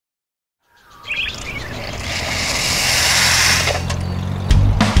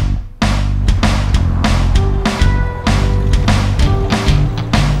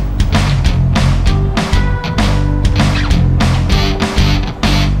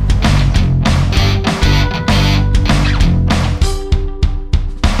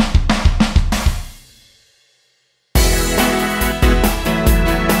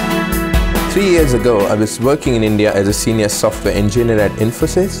years ago, I was working in India as a senior software engineer at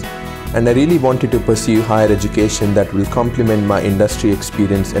Infosys, and I really wanted to pursue higher education that will complement my industry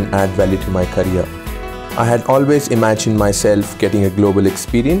experience and add value to my career. I had always imagined myself getting a global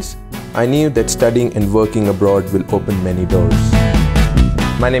experience. I knew that studying and working abroad will open many doors.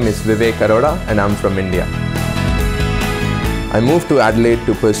 My name is Vivek and I'm from India. I moved to Adelaide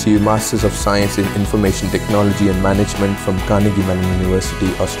to pursue Masters of Science in Information Technology and Management from Carnegie Mellon University,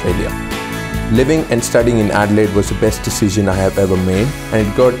 Australia. Living and studying in Adelaide was the best decision I have ever made, and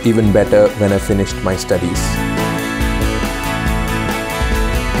it got even better when I finished my studies.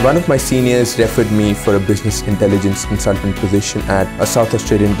 One of my seniors referred me for a business intelligence consultant position at a South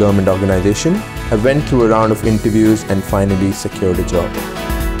Australian government organisation. I went through a round of interviews and finally secured a job.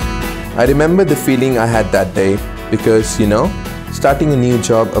 I remember the feeling I had that day because, starting a new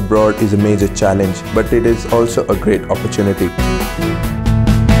job abroad is a major challenge, but it is also a great opportunity.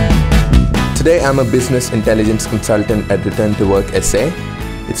 Today I'm a business intelligence consultant at Return to Work SA.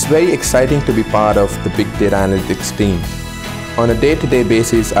 It's very exciting to be part of the big data analytics team. On a day-to-day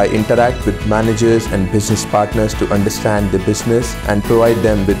basis, I interact with managers and business partners to understand the business and provide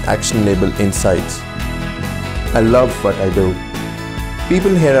them with actionable insights. I love what I do.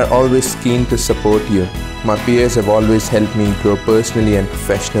 People here are always keen to support you. My peers have always helped me grow personally and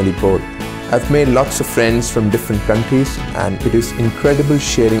professionally both. I've made lots of friends from different countries, and it is incredible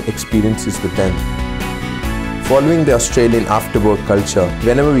sharing experiences with them. Following the Australian after-work culture,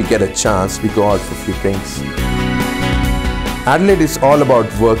 whenever we get a chance, we go out for a few drinks. Adelaide is all about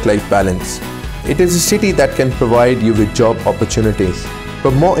work-life balance. It is a city that can provide you with job opportunities,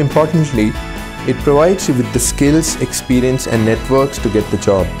 but more importantly, it provides you with the skills, experience and networks to get the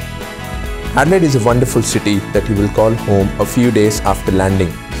job. Adelaide is a wonderful city that you will call home a few days after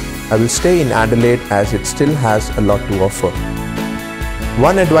landing. I will stay in Adelaide as it still has a lot to offer.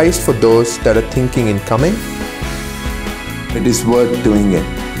 One advice for those that are thinking in coming: it is worth doing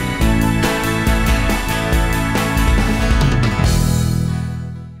it.